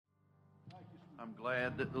I'm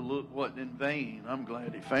glad that the look wasn't in vain. I'm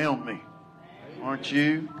glad He found me. Aren't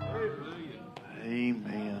you?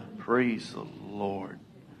 Amen. Praise the Lord.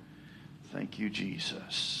 Thank you,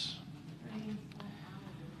 Jesus.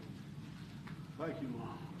 Thank you, Lord.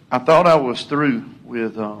 I thought I was through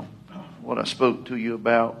with what I spoke to you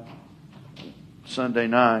about Sunday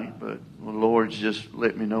night, but the Lord's just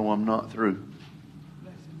let me know I'm not through.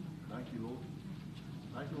 Thank you, Lord.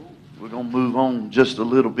 Thank you, Lord. We're going to move on just a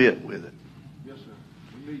little bit with it. Yes, sir.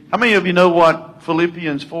 We need you. How many of you know what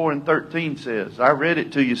Philippians 4:13 says? I read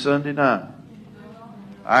it to you Sunday night.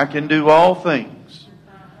 I can do all things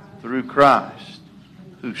through Christ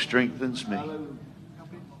who strengthens me.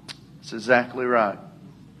 That's exactly right.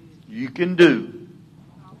 You can do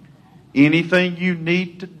anything you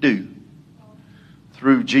need to do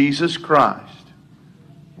through Jesus Christ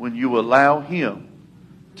when you allow Him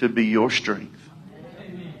to be your strength.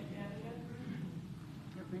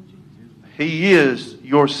 He is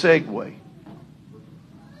your segue.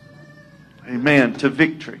 Amen. To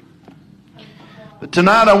victory. But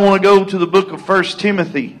tonight I want to go to the book of 1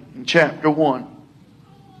 Timothy in chapter 1.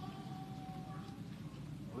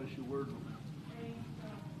 Bless your word,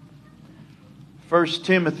 Lord. 1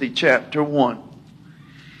 Timothy chapter 1.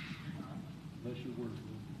 Bless your word, Lord.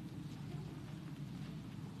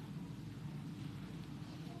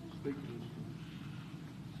 Speak to us, Lord.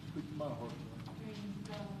 Speak to my heart, Lord.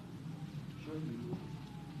 Show me, Lord.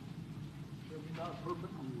 Show me not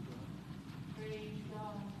perfect rule, God.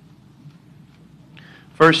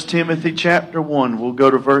 1 Timothy chapter 1. We'll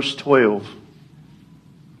go to verse 12.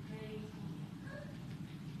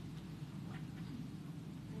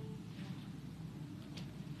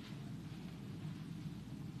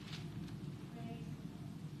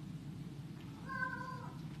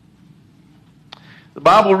 The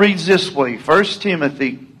Bible reads this way. 1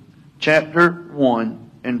 Timothy chapter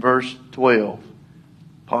 1 and verse 12.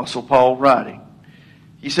 Apostle Paul writing.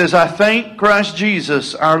 He says, I thank Christ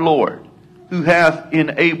Jesus our Lord, who hath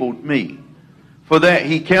enabled me, for that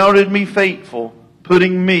He counted me faithful,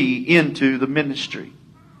 putting me into the ministry,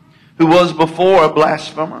 who was before a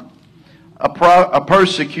blasphemer, a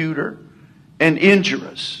persecutor, and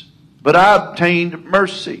injurious. But I obtained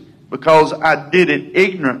mercy, because I did it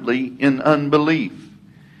ignorantly in unbelief.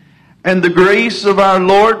 And the grace of our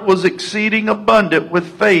Lord was exceeding abundant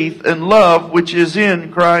with faith and love which is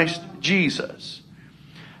in Christ Jesus.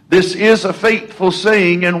 This is a faithful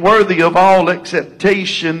saying and worthy of all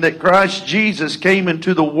acceptation, that Christ Jesus came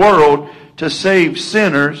into the world to save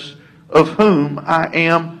sinners, of whom I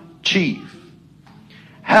am chief.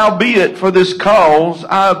 Howbeit for this cause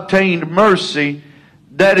I obtained mercy,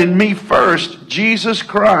 that in me first Jesus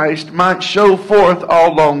Christ might show forth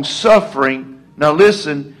all long suffering. Now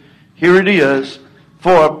listen, here it is,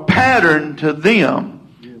 for a pattern to them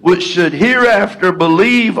which should hereafter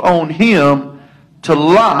believe on Him to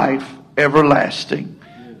life everlasting.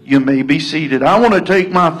 You may be seated. I want to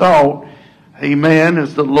take my thought, amen,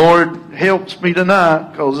 as the Lord helps me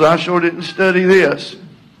tonight, because I sure didn't study this.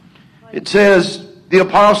 It says, the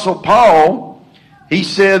Apostle Paul, he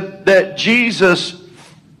said that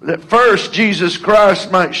first Jesus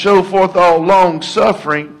Christ might show forth all long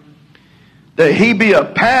suffering, that He be a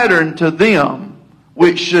pattern to them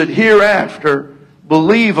which should hereafter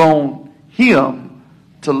believe on Him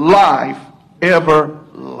to life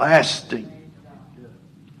everlasting.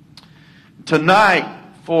 Tonight,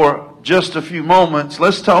 for just a few moments,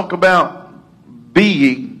 let's talk about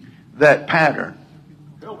being that pattern.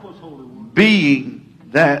 Help us, Holy One. Being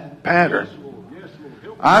that pattern. Yes, Lord. Yes, Lord.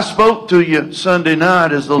 Help us. I spoke to you Sunday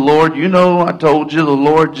night as the Lord, I told you the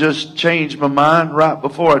Lord just changed my mind right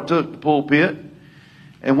before I took the pulpit.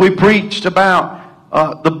 And we preached about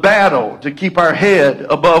the battle to keep our head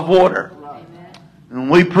above water. And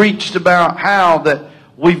we preached about how that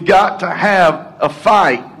we've got to have a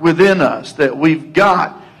fight within us. That we've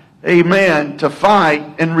got, amen, to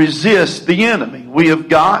fight and resist the enemy. We have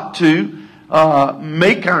got to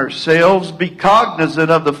make ourselves be cognizant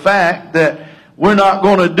of the fact that we're not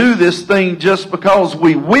going to do this thing just because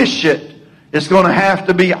we wish it. It's going to have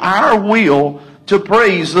to be our will to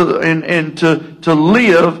praise and to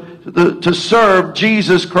live, to serve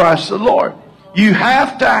Jesus Christ the Lord. You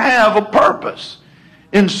have to have a purpose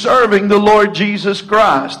in serving the Lord Jesus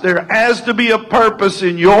Christ. There has to be a purpose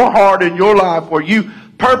in your heart and your life where you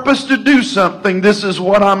purpose to do something. This is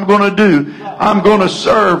what I'm going to do. I'm going to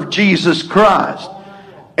serve Jesus Christ.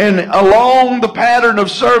 And along the pattern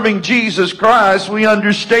of serving Jesus Christ, we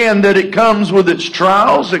understand that it comes with its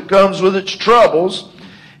trials, it comes with its troubles,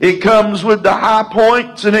 it comes with the high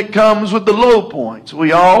points, and it comes with the low points.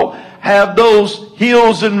 We all have those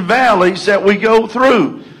hills and valleys that we go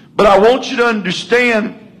through. But I want you to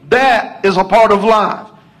understand that is a part of life.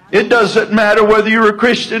 It doesn't matter whether you're a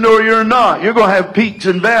Christian or you're not. You're going to have peaks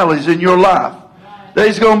and valleys in your life.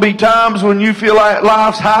 There's going to be times when you feel like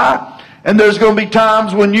life's high, and there's going to be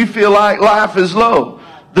times when you feel like life is low.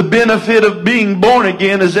 The benefit of being born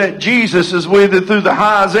again is that Jesus is with you through the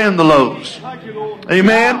highs and the lows.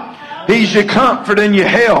 Amen? He's your comfort and your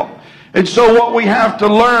help. And so what we have to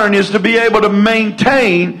learn is to be able to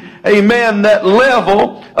maintain, amen, that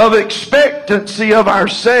level of expectancy of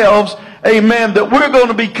ourselves, amen, that we're going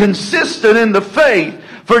to be consistent in the faith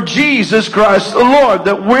for Jesus Christ the Lord.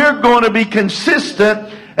 That we're going to be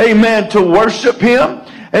consistent, amen, to worship Him,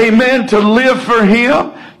 amen, to live for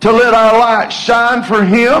Him, to let our light shine for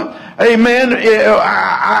Him. Amen.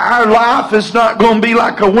 Our life is not going to be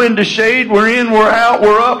like a window shade. We're in, we're out,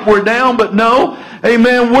 we're up, we're down. But no,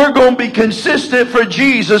 amen, we're going to be consistent for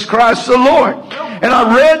Jesus Christ the Lord. And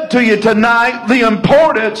I read to you tonight the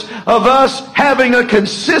importance of us having a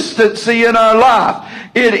consistency in our life.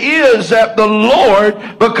 It is that the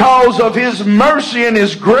Lord, because of His mercy and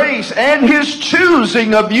His grace and His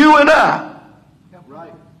choosing of you and I,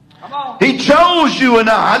 He chose you and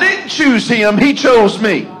I. I didn't choose Him. He chose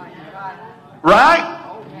me. Right?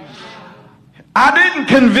 I didn't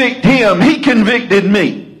convict Him. He convicted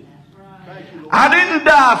me. I didn't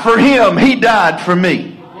die for Him. He died for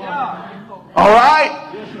me. All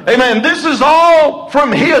right? Amen. This is all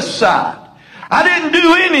from His side. I didn't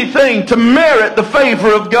do anything to merit the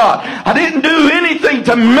favor of God. I didn't do anything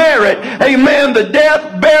to merit, amen, the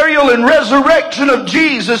death, burial, and resurrection of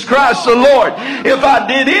Jesus Christ the Lord. If I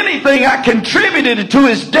did anything, I contributed to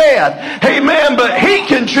His death. Amen. But He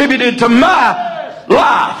contributed to my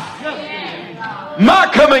life. My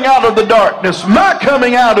coming out of the darkness. My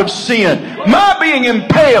coming out of sin. My being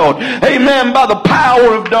impaled, amen, by the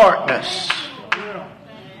power of darkness.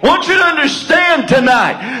 I want you to understand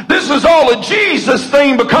tonight, this is all a Jesus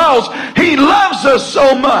thing because He loves us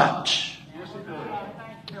so much.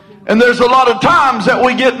 And there's a lot of times that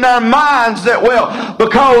we get in our minds that, well,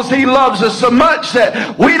 because He loves us so much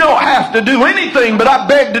that we don't have to do anything. But I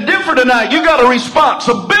beg to differ tonight. You got a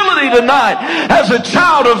responsibility tonight as a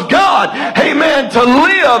child of God, amen, to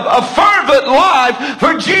live a fervent life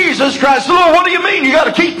for Jesus Christ. Lord, what do you mean? You got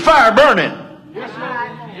to keep the fire burning.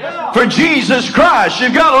 For Jesus Christ.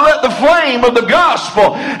 You've got to let the flame of the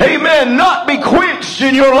gospel, amen, not be quenched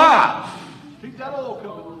in your life. Keep that oil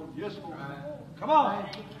coming. Yes, Lord. Come on.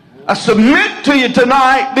 I submit to you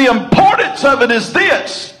tonight, the importance of it is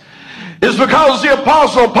this. Is because the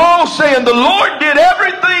Apostle Paul saying the Lord did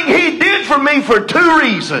everything He did for me for two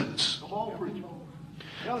reasons.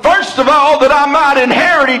 First of all, that I might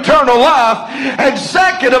inherit eternal life. And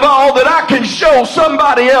second of all, that I can show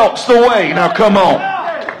somebody else the way. Now come on.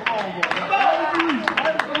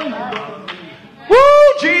 Woo!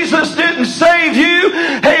 Jesus didn't save you,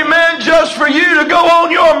 amen, just for you to go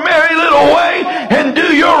on your merry little way and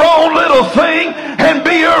do your own little thing and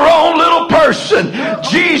be your own little person.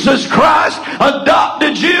 Jesus Christ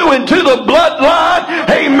adopted you into the bloodline,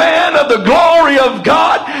 amen, of the glory of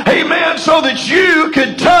God, amen, so that you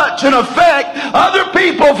could touch and affect other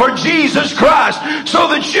people for Jesus Christ, so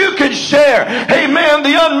that you could share, amen,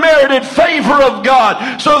 the unmerited favor of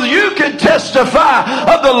God, so that you could testify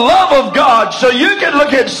of the love of God, so you can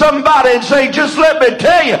look at somebody and say, just let me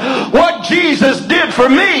tell you what Jesus did for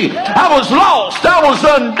me. I was lost. I was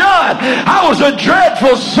undone. I was a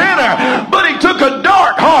dreadful sinner. But He took a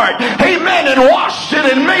dark heart, amen, and washed it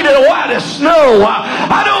and made it white as snow.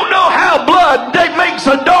 I don't know how blood makes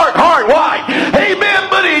a dark heart white. Amen,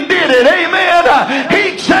 but He did it. Amen.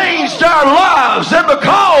 He changed our lives. And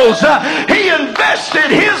because He invested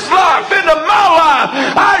His life into my life,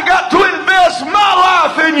 I got to invest my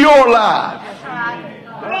life in your life.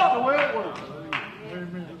 That's the way it works.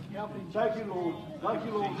 Amen. Thank you, Lord. Thank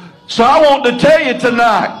you, Lord. So I want to tell you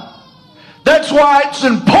tonight, that's why it's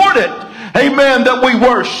important, amen, that we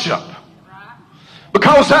worship.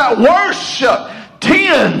 Because that worship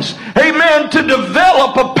tends, amen, to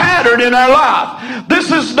develop a pattern in our life.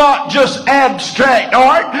 This is not just abstract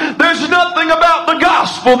art. There's nothing about the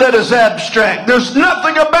gospel that is abstract. There's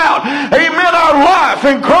nothing about, amen, our life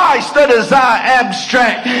in Christ that is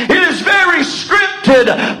abstract. It is very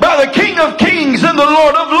scripted by the King of Kings and the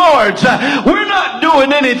Lord of Lords. We're not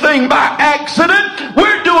doing anything by accident.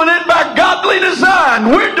 We're doing it by godly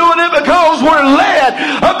design. We're doing it because we're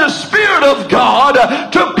led of the Spirit of God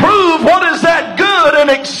to prove what is that good and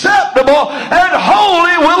acceptable and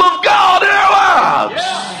holy will of God in our lives.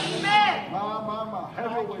 Yeah. My.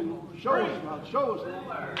 Have your way, Lord. Show us, God. Show us,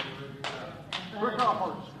 Lord. Prick our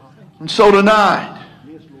hearts. And so tonight,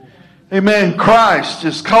 Amen. Christ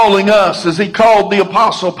is calling us as He called the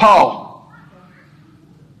Apostle Paul.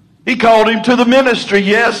 He called him to the ministry.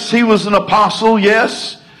 Yes, he was an apostle.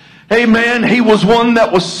 Yes. Amen. He was one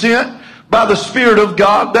that was sent by the Spirit of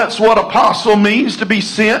God. That's what apostle means, to be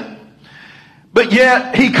sent. But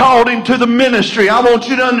yet, He called him to the ministry. I want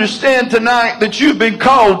you to understand tonight that you've been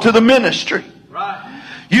called to the ministry. Right.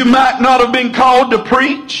 You might not have been called to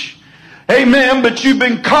preach. Amen. But you've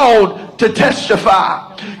been called to testify.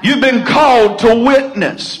 You've been called to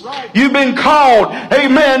witness. You've been called,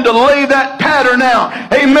 amen, to lay that pattern out.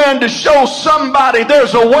 Amen, to show somebody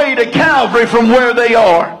there's a way to Calvary from where they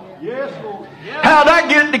are. How'd I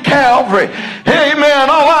get to Calvary? Amen.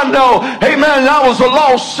 All I know, amen, I was a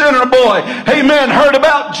lost sinner boy. Amen. Heard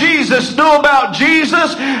about Jesus, knew about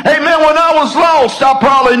Jesus. Amen. When I was lost, I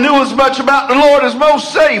probably knew as much about the Lord as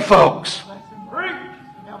most saved folks.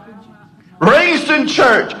 Raised in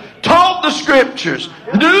church, taught the Scriptures,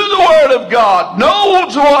 knew the Word of God, knew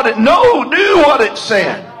what it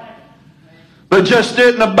said, but just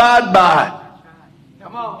didn't abide by it.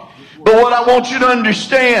 But what I want you to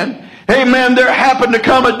understand, amen, there happened to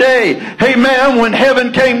come a day, amen, when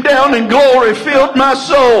heaven came down and glory filled my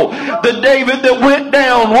soul. The David that went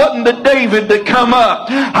down wasn't the David that come up.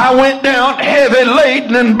 I went down heavy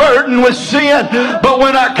laden and burdened with sin, but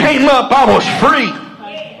when I came up, I was free.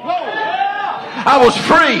 I was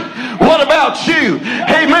free. What about you?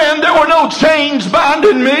 Amen. There were no chains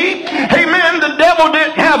binding me. Amen. The devil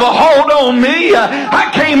didn't have a hold on me. I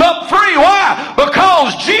came up free. Why?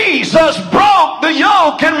 Because Jesus broke the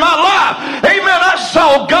yoke in my life. Amen. I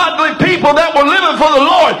saw godly people that were living for the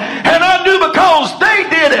Lord, and I knew because they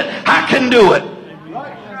did it, I can do it.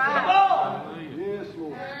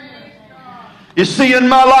 You see, in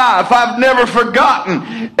my life, I've never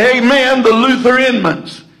forgotten, amen, the Luther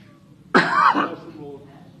Inmans.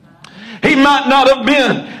 He might not have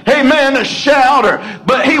been, amen, a shouter,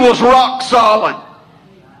 but he was rock solid.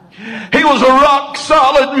 He was a rock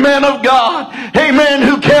solid man of God, amen,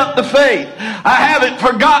 who kept the faith. I haven't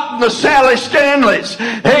forgotten the Sally Stanleys,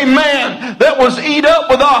 amen, that was eat up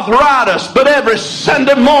with arthritis, but every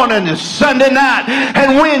Sunday morning and Sunday night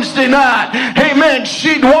and Wednesday night, amen,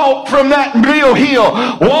 she'd walk from that Mill Hill,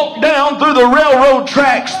 walk down through the railroad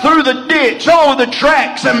tracks, through the ditch, over the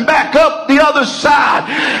tracks, and back up the other side,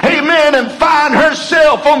 amen, and find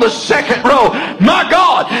herself on the second row. My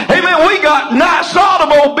God, amen, we got nice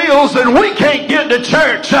automobiles and we can't get to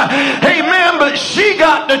church. Amen. But she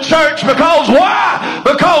got to church because why?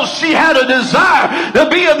 Because she had a desire to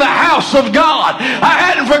be in the house of God. I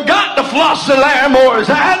hadn't forgot the Flossie Larimores.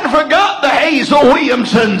 I hadn't forgot the Hazel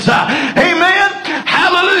Williamsons. Amen.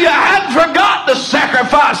 Hallelujah. I hadn't forgot the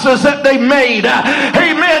sacrifices that they made.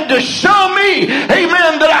 Amen. To show me,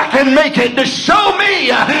 amen, that I can make it. To show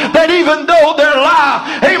me that even though their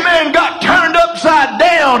life, amen, got turned upside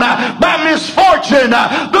down by misfortune,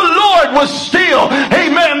 the Lord was still,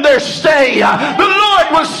 amen, their stay. The Lord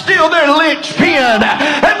was still their linchpin.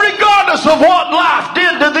 And regardless of what life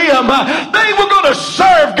did to them, they were going to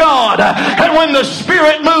serve God. And when the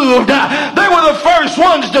Spirit moved, they were the first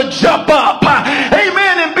ones to jump up,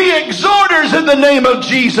 amen, and be exhorters in the name of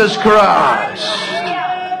Jesus Christ.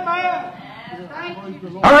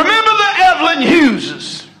 I remember the Evelyn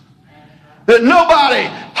Hugheses that nobody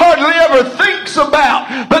hardly ever thinks about,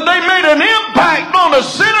 but they made an impact on a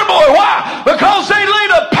sinner boy. Why? Because they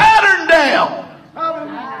laid a pattern down.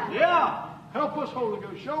 Yeah. Help us, Holy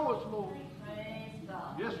Ghost. Show us, Lord.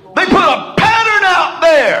 Yes, Lord. They put a pattern out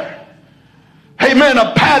there. Amen.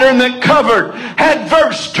 A pattern that covered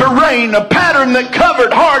adverse terrain. A pattern that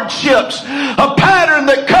covered hardships. A pattern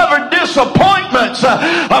that covered disappointments.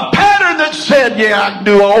 A pattern that said, yeah, I can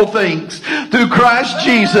do all things through Christ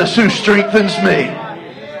Jesus who strengthens me.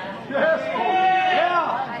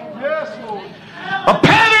 A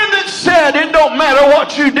pattern that said, it don't matter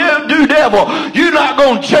what you do, devil, you're not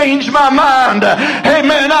going to change my mind.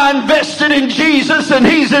 Amen. I invested in Jesus and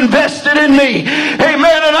He's invested in me.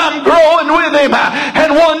 Amen. And I'm growing with Him.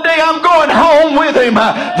 And one day I'm going home with Him.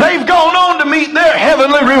 They've gone on to meet their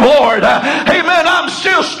heavenly reward. Amen. I'm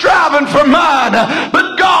still striving for mine.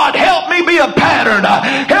 But God, help me be a pattern.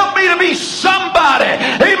 Help me to be somebody,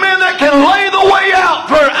 amen, that can lay the way out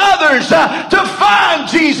for others to find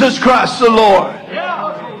Jesus Christ the Lord. Amen.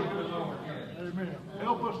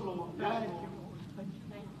 Help us, Lord.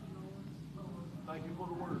 Thank you for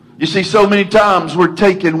the word. You see, so many times we're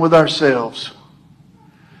taken with ourselves.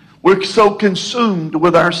 We're so consumed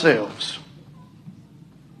with ourselves.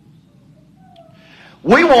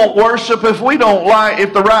 We won't worship if we don't like,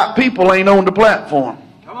 if the right people ain't on the platform.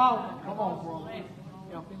 Come on. Come on,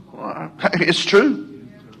 brother. It's true.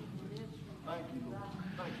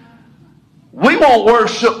 We won't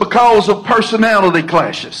worship because of personality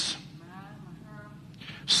clashes.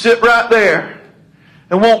 Sit right there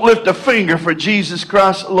and won't lift a finger for Jesus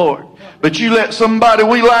Christ the Lord. But you let somebody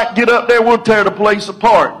we like get up there, we'll tear the place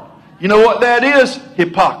apart. You know what that is?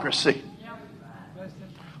 Hypocrisy.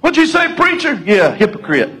 What'd you say, preacher? Yeah,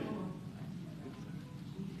 hypocrite.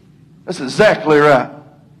 That's exactly right.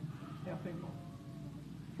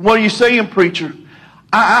 What are you saying, preacher?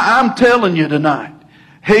 I'm telling you tonight,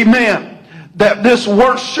 amen, that this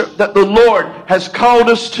worship that the Lord has called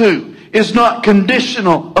us to is not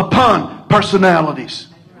conditional upon personalities.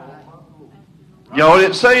 Y'all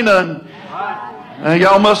didn't say nothing.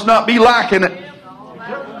 Y'all must not be liking it.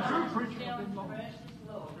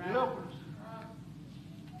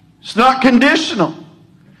 It's not conditional.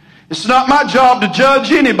 It's not my job to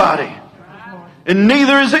judge anybody. And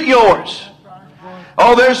neither is it yours.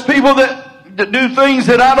 Oh, there's people that do things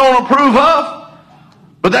that I don't approve of.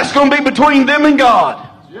 But that's going to be between them and God.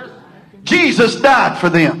 Jesus died for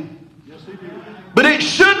them. But it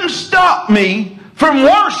shouldn't stop me from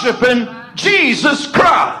worshiping Jesus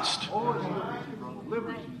Christ.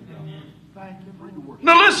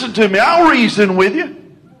 Now listen to me. I'll reason with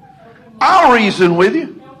you. I'll reason with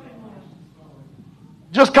you.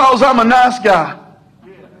 Just because I'm a nice guy.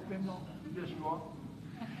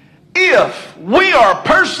 If we are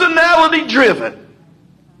personality driven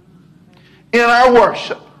in our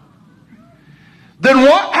worship, then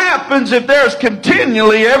what happens if there's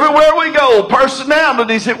continually, everywhere we go,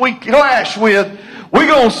 personalities that we clash with? We're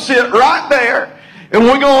going to sit right there and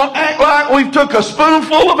we're going to act like we've took a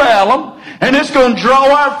spoonful of alum and it's going to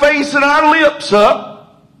draw our face and our lips up.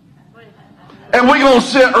 And we're going to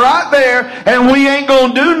sit right there and we ain't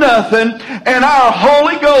going to do nothing. And our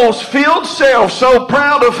Holy Ghost filled self so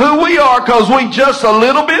proud of who we are because we just a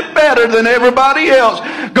little bit better than everybody else.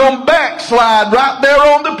 Going to backslide right there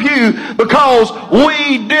on the pew because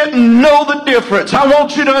we didn't know the difference. I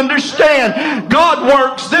want you to understand, God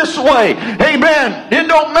works this way. Amen. It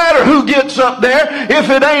don't matter who gets up there. If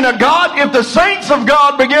it ain't a God, if the saints of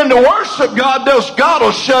God begin to worship God, God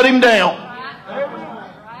will shut him down.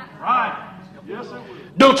 Right.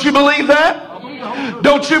 Don't you believe that?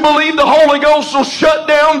 Don't you believe the Holy Ghost will shut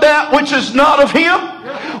down that which is not of Him?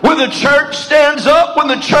 When the church stands up, when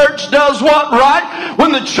the church does what right,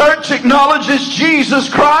 when the church acknowledges Jesus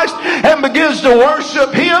Christ and begins to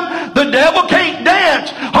worship Him, the devil can't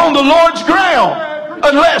dance on the Lord's ground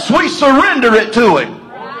unless we surrender it to Him.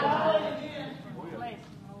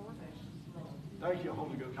 Thank you,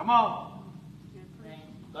 Holy Ghost. Come on.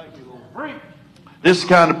 Thank you, Lord. This is the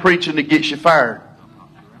kind of preaching that gets you fired.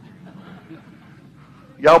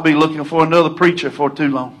 Y'all be looking for another preacher for too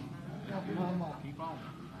long.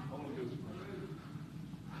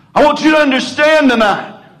 I want you to understand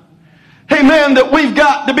tonight, amen, that we've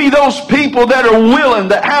got to be those people that are willing,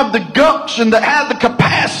 that have the gumption, that have the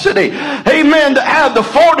capacity, amen, that have the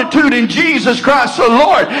fortitude in Jesus Christ the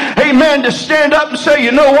Lord, amen, to stand up and say,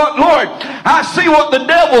 you know what, Lord, I see what the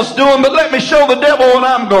devil's doing, but let me show the devil what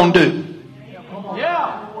I'm going to do.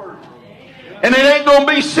 Yeah. And it ain't going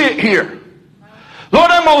to be sit here. Lord,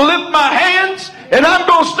 I'm going to lift my hands and I'm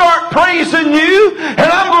going to start praising you and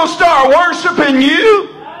I'm going to start worshiping you.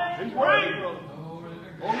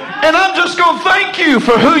 And I'm just going to thank you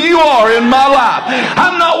for who you are in my life.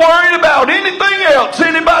 I'm not worried about anything else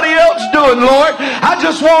anybody else doing, Lord. I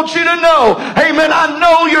just want you to know, amen, I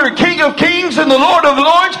know you're King of Kings and the Lord of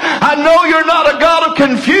Lords. I know you're not a God of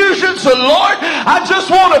confusion. So, Lord, I just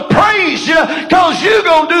want to praise you because you're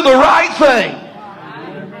going to do the right thing.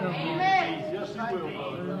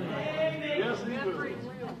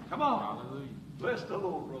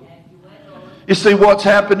 You see, what's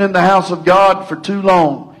happened in the house of God for too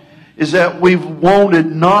long is that we've wanted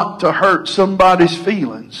not to hurt somebody's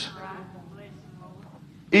feelings,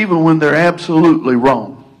 even when they're absolutely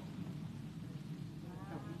wrong.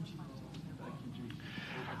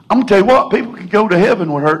 I'm going to tell you what, people can go to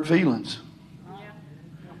heaven with hurt feelings,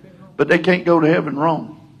 but they can't go to heaven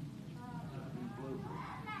wrong.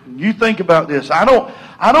 You think about this. I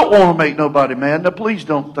don't want to make nobody mad. Now, please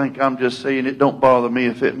don't think I'm just saying it don't bother me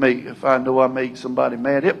if I know I make somebody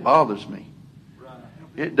mad. It bothers me.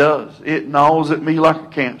 It does. It gnaws at me like a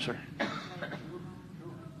cancer.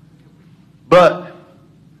 But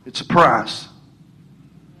it's a price.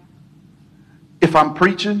 If I'm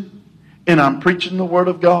preaching and I'm preaching the Word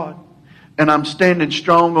of God and I'm standing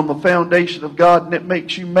strong on the foundation of God and it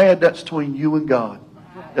makes you mad, that's between you and God.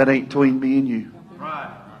 That ain't between me and you.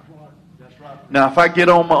 Now, if I get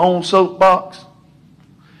on my own soapbox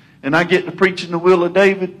and I get to preaching the will of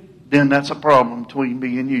David, then that's a problem between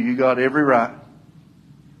me and you. You got every right.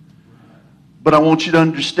 But I want you to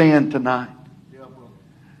understand tonight,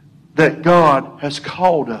 that God has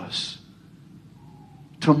called us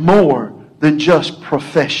to more than just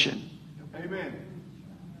profession. Amen.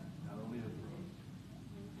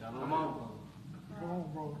 Come on. Come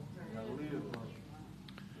on, bro.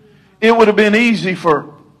 It would have been easy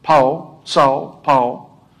for Paul.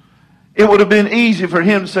 It would have been easy for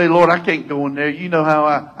him to say, Lord, I can't go in there. You know how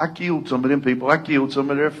I killed some of them people. I killed some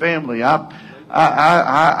of their family.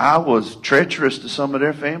 I was treacherous to some of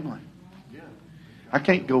their family. I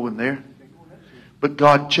can't go in there. But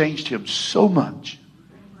God changed him so much.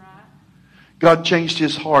 God changed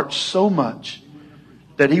his heart so much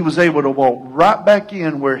that he was able to walk right back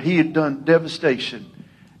in where he had done devastation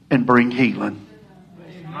and bring healing.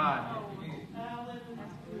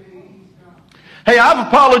 Hey, I've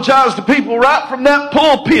apologized to people right from that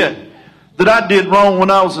pulpit that I did wrong when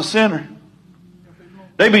I was a sinner.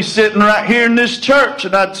 They'd be sitting right here in this church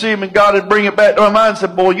and I'd see them and God would bring it back to my mind and say,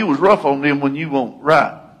 boy, you was rough on them when you weren't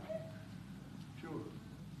right.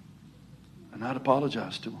 And I'd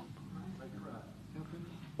apologize to them.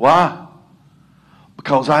 Why?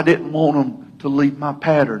 Because I didn't want them to leave my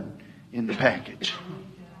pattern in the package.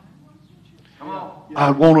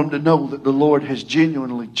 I want them to know that the Lord has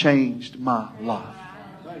genuinely changed my life.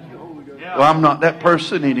 Well, I'm not that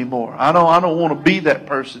person anymore. I don't want to be that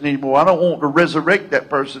person anymore. I don't want to resurrect that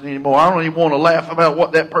person anymore. I don't even want to laugh about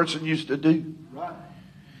what that person used to do.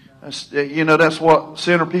 That's what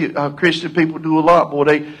Christian people do a lot,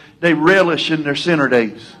 boy. They relish in their sinner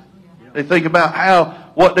days. They think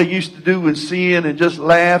about what they used to do in sin and just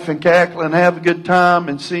laugh and cackle and have a good time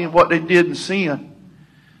and seeing what they did in sin.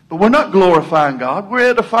 But we're not glorifying God. We're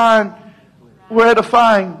edifying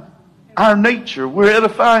our nature. We're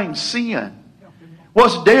edifying sin.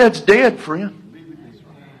 What's dead's dead, friend.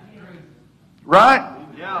 Right?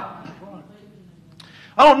 Yeah.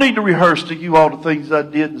 I don't need to rehearse to you all the things I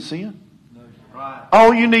did in sin. Right.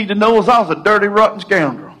 All you need to know is I was a dirty, rotten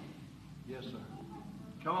scoundrel. Yes, sir.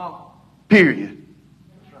 Come on. Period.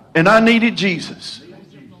 And I needed Jesus.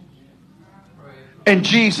 And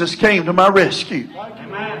Jesus came to my rescue.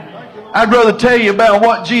 I'd rather tell you about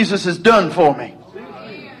what Jesus has done for me.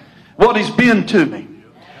 What He's been to me.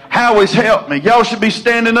 How He's helped me. Y'all should be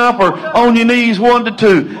standing up or on your knees 1 to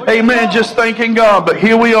 2. Amen. Just thanking God. But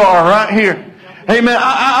here we are right here. Amen.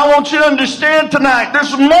 I want you to understand tonight,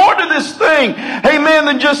 there's more to this thing. Amen.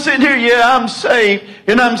 Than just sitting here. Yeah, I'm saved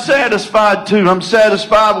and I'm satisfied too. I'm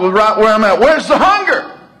satisfied with right where I'm at. Where's the hunger?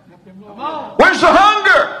 Where's the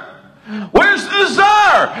hunger? Where's the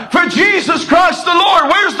desire for Jesus Christ the Lord?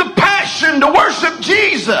 Where's the passion to worship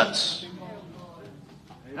Jesus?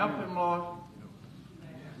 Help Him, Lord.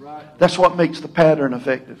 That's what makes the pattern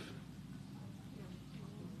effective.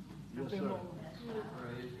 Yes, sir.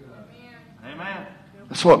 Amen.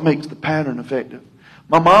 That's what makes the pattern effective.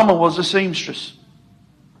 My mama was a seamstress.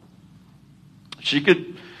 She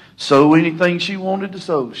could sew anything she wanted to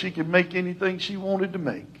sew. She could make anything she wanted to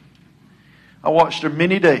make. I watched her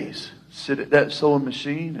many days sit at that sewing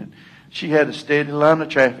machine, and she had a steady line of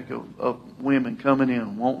traffic of women coming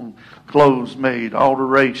in wanting clothes made,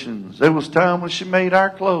 alterations. There was time when she made our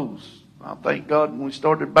clothes. I thank God when we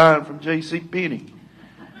started buying from J.C. Penney.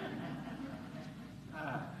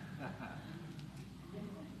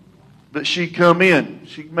 But she'd come in.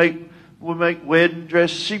 We'd make wedding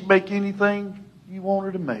dresses. She'd make anything you want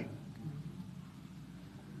her to make.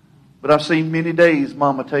 But I've seen many days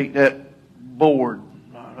Mama take that board,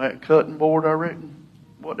 that cutting board, I reckon,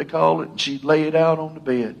 what they call it, and she'd lay it out on the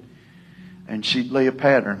bed. And she'd lay a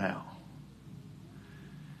pattern out.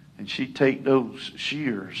 And she'd take those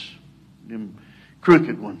shears, them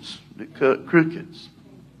crooked ones that cut crookeds,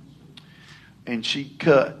 and she'd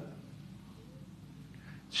cut.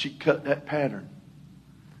 She'd cut that pattern.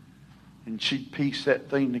 And she'd piece that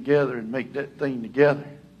thing together and make that thing together.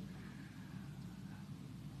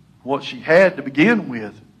 What she had to begin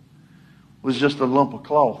with was just a lump of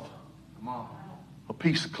cloth. A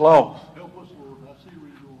piece of cloth.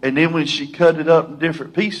 And then when she cut it up in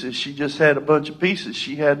different pieces, she just had a bunch of pieces.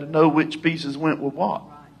 She had to know which pieces went with what.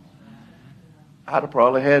 I'd have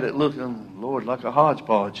probably had it looking, Lord, like a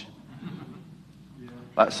hodgepodge.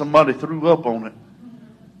 Like somebody threw up on it.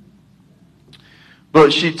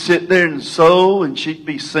 But she'd sit there and sew, and she'd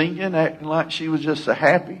be singing, acting like she was just so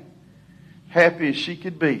happy as she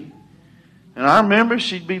could be. And I remember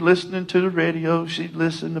she'd be listening to the radio. She'd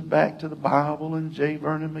listen back to the Bible and J.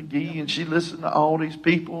 Vernon McGee, and she'd listen to all these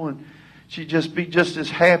people, and she'd just be just as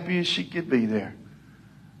happy as she could be there,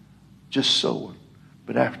 just sewing.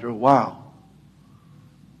 But after a while,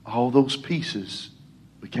 all those pieces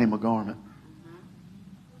became a garment.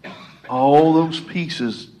 All those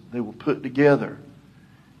pieces, they were put together.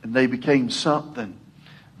 And they became something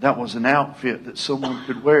that was an outfit that someone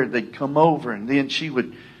could wear. They'd come over and then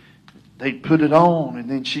they'd put it on and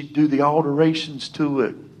then she'd do the alterations to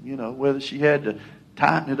it. You know, whether she had to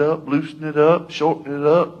tighten it up, loosen it up, shorten it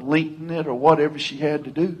up, lengthen it, or whatever she had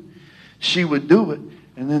to do. She would do it,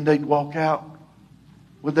 and then they'd walk out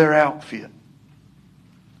with their outfit.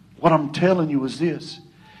 What I'm telling you is this,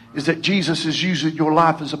 is that Jesus is using your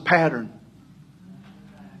life as a pattern.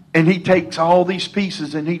 And He takes all these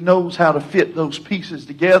pieces and He knows how to fit those pieces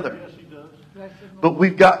together. But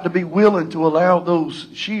we've got to be willing to allow those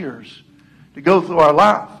shears to go through our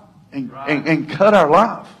life and cut our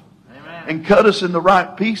life. Amen. And cut us in the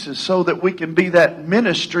right pieces so that we can be that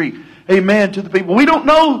ministry, amen, to the people. We don't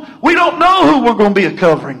know who we're going to be a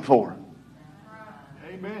covering for.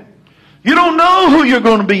 Amen. You don't know who you're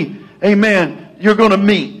going to be, amen, you're going to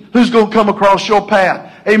meet. Who's going to come across your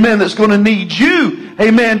path, amen, that's going to need you,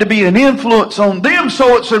 amen, to be an influence on them.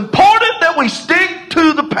 So it's important that we stick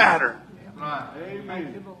to the pattern.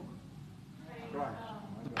 Amen.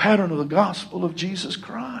 The pattern of the gospel of Jesus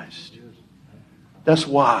Christ. That's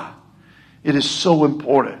why it is so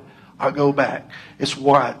important. I go back. It's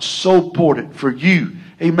why it's so important for you,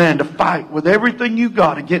 amen, to fight with everything you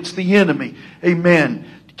got against the enemy, amen,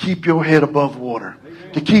 to keep your head above water,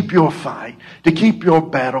 to keep your fight, to keep your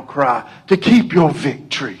battle cry, to keep your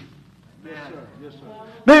victory. Yes, sir. Yes, sir.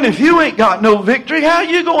 Man, if you ain't got no victory, how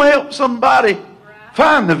you going to help somebody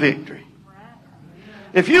find the victory?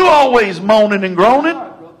 If you always moaning and groaning,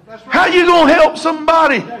 how you going to help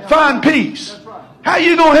somebody find peace? How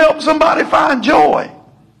you going to help somebody find joy?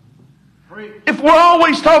 If we're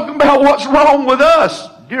always talking about what's wrong with us,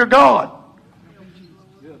 dear God,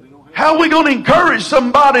 how are we going to encourage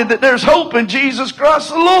somebody that there's hope in Jesus Christ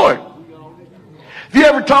the Lord? Have you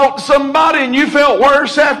ever talked to somebody and you felt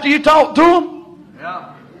worse after you talked to them?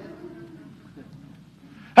 Yeah.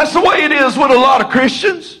 That's the way it is with a lot of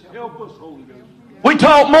Christians. Help us, Holy Ghost. We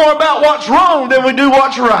talk more about what's wrong than we do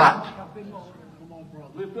what's right.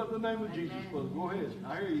 Lift up the name of Jesus, brother. Go ahead.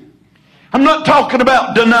 I hear you. I'm not talking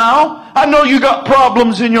about denial. I know you got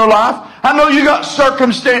problems in your life. I know you got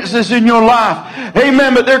circumstances in your life.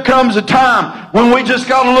 Amen. But there comes a time when we just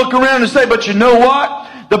got to look around and say, but you know what?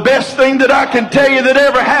 The best thing that I can tell you that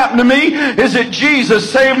ever happened to me is that Jesus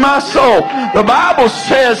saved my soul. The Bible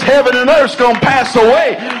says heaven and earth's going to pass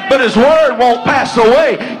away, but His Word won't pass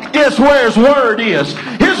away. Guess where His Word is?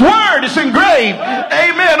 His Word is engraved,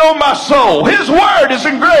 amen, on my soul. His Word is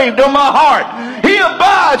engraved on my heart. He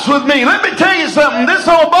abides with me. Let me tell you something. This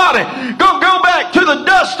whole body going to go back to the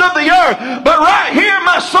dust of the earth, but right here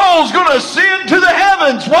my soul's going to ascend to the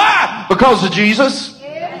heavens. Why? Because of Jesus.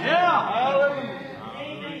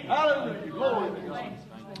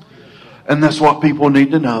 And that's what people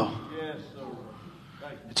need to know.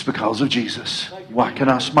 It's because of Jesus. Why can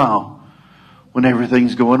I smile when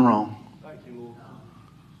everything's going wrong?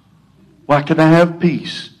 Why can I have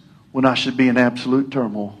peace when I should be in absolute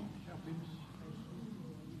turmoil?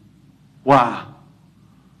 Why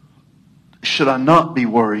should I not be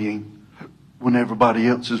worrying when everybody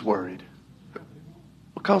else is worried?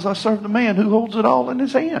 Because I serve the man who holds it all in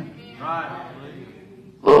his hand.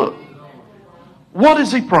 Look, what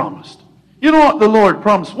has He promised? You know what the Lord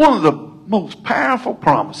promised? One of the most powerful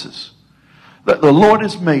promises that the Lord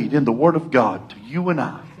has made in the Word of God to you and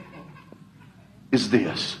I is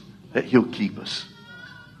this, that He'll keep us.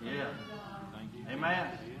 Yeah. Amen.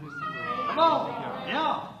 Come on.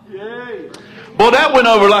 Yeah. Yay. Boy, that went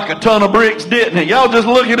over like a ton of bricks, didn't it? Y'all just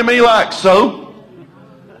looking at me like, so?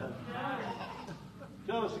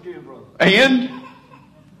 Tell us again, brother. And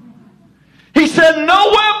He said, no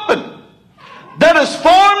weapon that is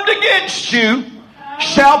formed against you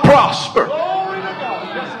shall prosper. Glory to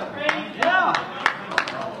God. Yes, sir. Yeah.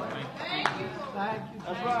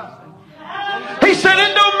 That's right. He said,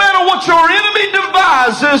 it don't matter what your enemy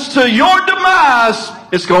devises to your demise,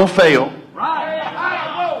 it's going to fail. Right.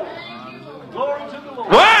 Glory to the Lord.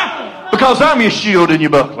 Why? Because I'm your shield and your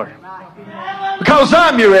buckler. Because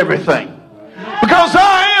I'm your everything. Because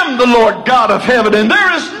I am the Lord God of heaven, and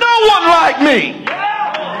there is no one like me.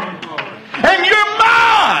 And you're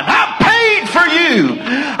mine. I paid for you.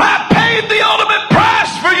 I paid the ultimate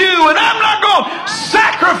price for you, and I'm not going to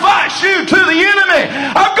sacrifice you to the enemy.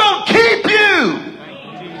 I'm going to keep you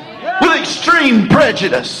with extreme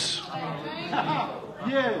prejudice.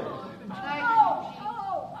 Yeah.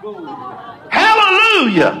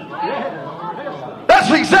 Hallelujah. That's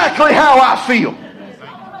exactly how I feel.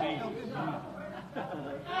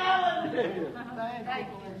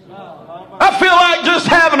 I feel like just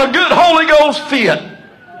having a good Holy Ghost fit.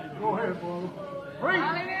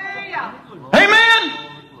 Amen?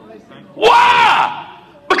 Why?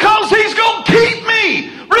 Because He's going to keep me.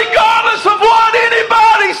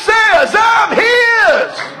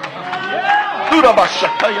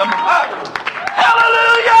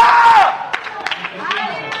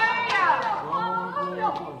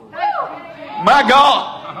 My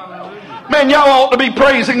God. Man, y'all ought to be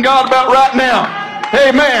praising God about right now.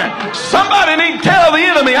 Amen. Somebody need to tell the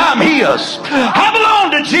enemy, I'm his. I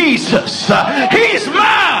belong to Jesus. He's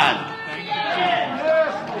mine.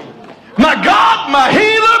 My God, my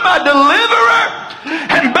healer, my deliverer,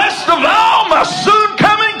 and best of all, my soon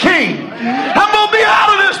coming King. I'm going to be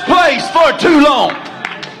out of this place for too long.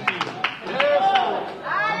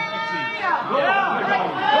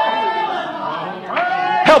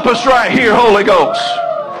 Help us right here, Holy Ghost.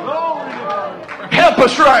 Help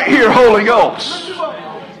us right here, Holy Ghost.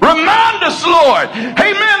 Remind us, Lord,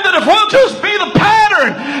 amen, that if we'll just be the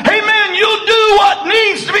pattern, amen, you'll do what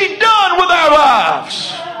needs to be done with our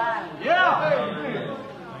lives.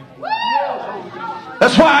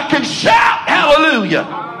 That's why I can shout hallelujah.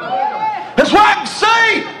 That's why I can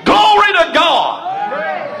say glory to God.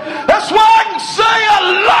 That's why I can say I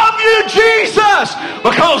love you, Jesus,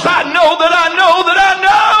 because I know that I know that I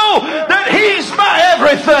know that He's my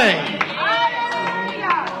everything.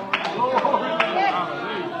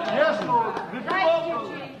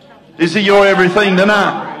 Is He your everything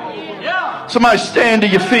tonight? Somebody stand to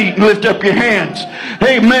your feet and lift up your hands.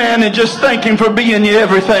 Amen. And just thank Him for being your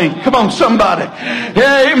everything. Come on, somebody.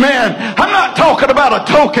 Amen. I'm not talking about a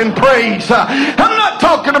token praise. I'm not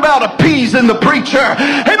talking about appeasing the preacher.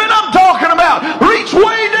 Amen. I'm talking about reach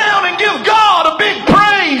way down and give God a big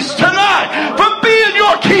praise tonight for being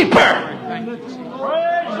your keeper.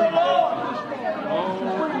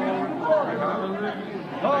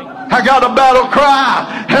 I got a battle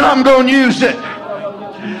cry and I'm going to use it.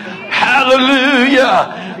 Hallelujah,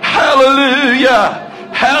 hallelujah,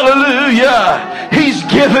 hallelujah. He's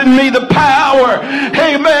given me the power.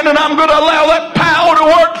 Amen. And I'm going to allow that power to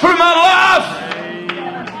work through my life.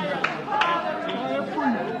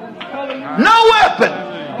 No weapon,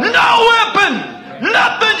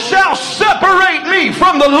 nothing shall separate me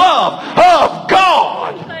from the love of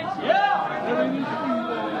God.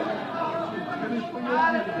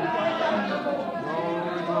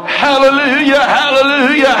 Hallelujah,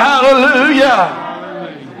 hallelujah, hallelujah.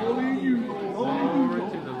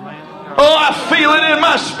 Oh, I feel it in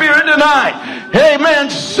my spirit tonight. Amen.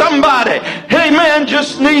 Somebody, amen,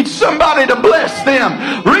 just needs somebody to bless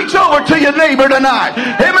them. Reach over to your neighbor tonight.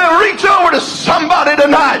 Amen. Reach over to somebody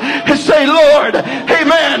tonight and say, Lord,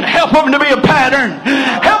 amen, help them to be a pattern.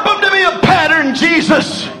 Help them to be a pattern,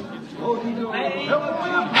 Jesus.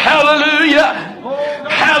 Hallelujah.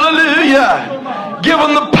 Hallelujah. Give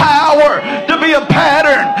them the power to be a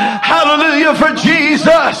pattern. Hallelujah for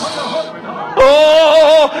Jesus.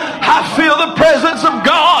 Oh, I feel the presence of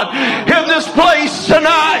God in this place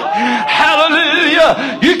tonight.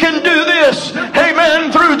 Hallelujah. You can do this.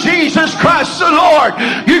 Amen. Through Jesus Christ the Lord.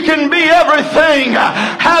 You can be everything.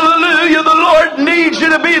 Hallelujah. The Lord needs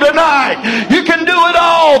you to be tonight. You can do it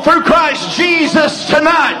all through Christ Jesus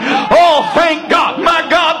tonight. Oh, thank God. My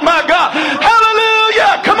God, my God.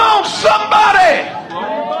 Hallelujah. Come on, somebody.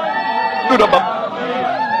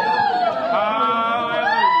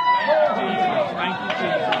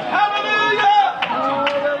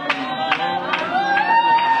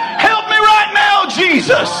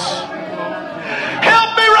 Jesus. Help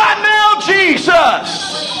me right now, Jesus.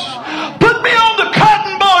 Put me on the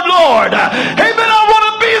cutting board, Lord. Amen. I want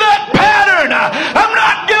to be that pattern. I'm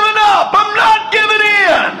not giving up. I'm not giving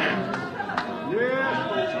in.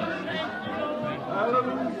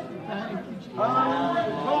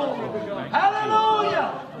 Hallelujah.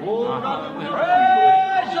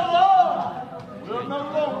 Praise the Lord. We're no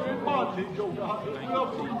longer in bondage, oh God.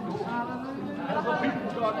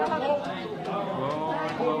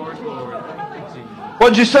 What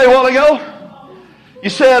did you say a while ago? You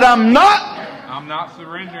said, I'm not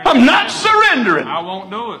surrendering. I'm not surrendering. I won't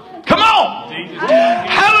do it. Come on. Jesus.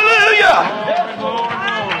 Hallelujah.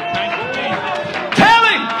 Thank you, Jesus. Tell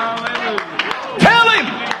him. Tell him.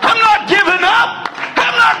 I'm not giving up.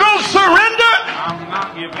 I'm not going to surrender. I'm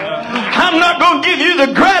not giving up. I'm not going to give you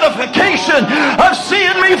the gratification of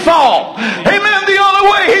seeing me fall. Amen. The only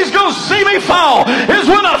way He's going to see me fall is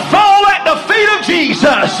when I fall at the feet of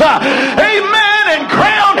Jesus. Amen. And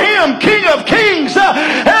crown Him King of Kings and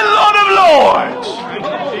Lord of Lords.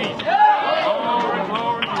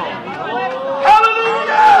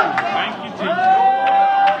 Hallelujah. Thank you, Jesus.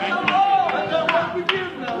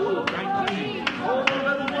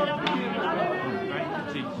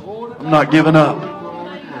 I'm not giving up.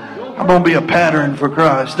 I'm going to be a pattern for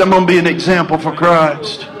Christ. I'm going to be an example for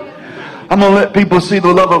Christ. I'm going to let people see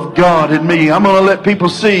the love of God in me. I'm going to let people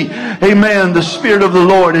see, amen, the Spirit of the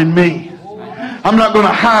Lord in me. I'm not going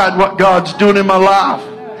to hide what God's doing in my life.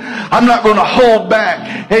 I'm not going to hold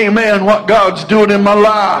back, amen, what God's doing in my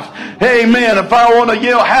life. Amen. If I want to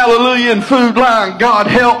yell hallelujah in Food Line, God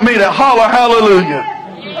help me to holler hallelujah.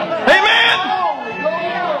 Amen.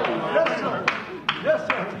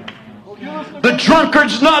 The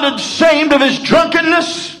drunkard's not ashamed of his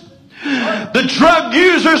drunkenness. The drug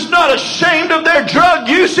user's not ashamed of their drug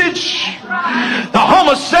usage. The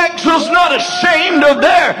homosexual's not ashamed of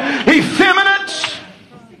their effeminates.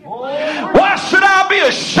 Why should I be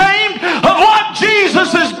ashamed of what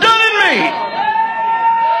Jesus has done in me?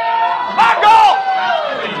 My God!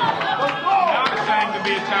 Not ashamed to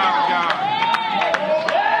be a child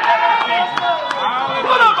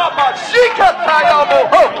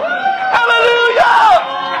of God. Hallelujah!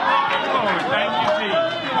 Glory, thank you,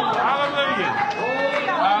 Jesus. Hallelujah.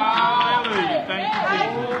 Hallelujah. Thank you,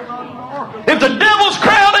 Jesus. If the devil's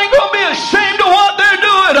crowd ain't going to be ashamed of what they're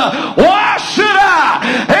doing, why should I?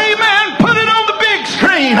 Amen. Put it on the big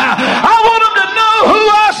screen. I want them to know who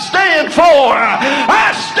I stand for.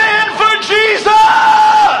 I stand for Jesus.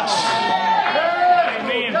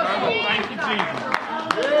 Amen, brother. Thank you, Jesus.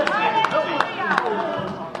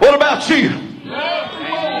 What about you?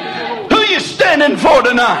 Who are you standing for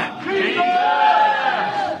tonight?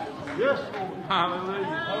 Hallelujah.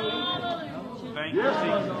 Thank you,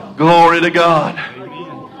 Jesus. Glory to God.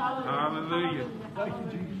 Amen. Hallelujah.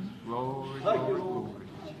 Glory, glory, glory.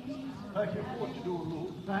 Thank you for what you're doing,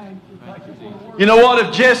 Lord. Thank you. Thank you for what You know what?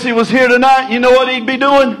 If Jesse was here tonight, you know what he'd be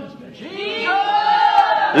doing?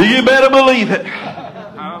 You better believe it.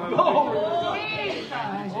 Hallelujah.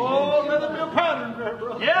 Oh, let it be a pattern there,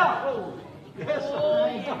 brother. Yeah. Oh, yes,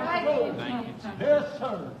 sir. Thank you, Jesus. Yes,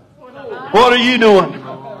 sir. What are you doing?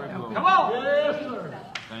 Come on. Yes, sir.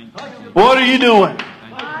 Thank you. What are you doing?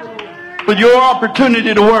 With your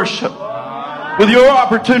opportunity to worship, with your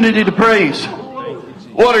opportunity to praise,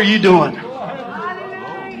 what are you doing?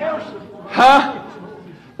 Huh?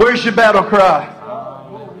 Where's your battle cry?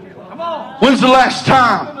 When's the last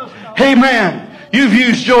time, hey man, you've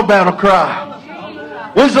used your battle cry?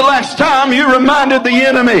 When's the last time you reminded the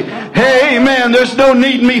enemy, hey man, there's no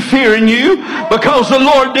need me fearing you, because the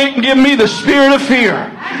Lord didn't give me the spirit of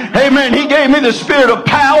fear. Amen. He gave me the spirit of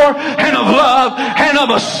power and of love and of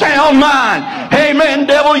a sound mind. Amen.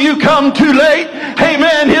 Devil, you come too late.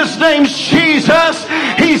 Amen. His name's Jesus.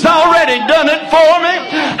 He's already done it for me.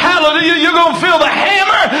 Hallelujah. You're going to feel the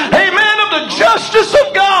hammer, amen, of the justice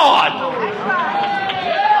of God.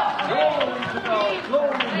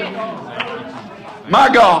 My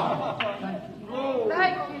God.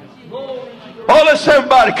 Oh, let's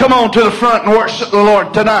everybody come on to the front and worship the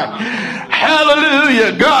Lord tonight.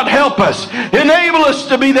 Hallelujah. God help us. Enable us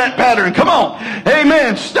to be that pattern. Come on.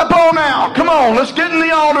 Amen. Step on out. Come on. Let's get in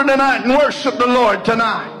the altar tonight and worship the Lord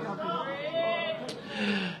tonight.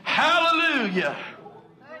 Hallelujah.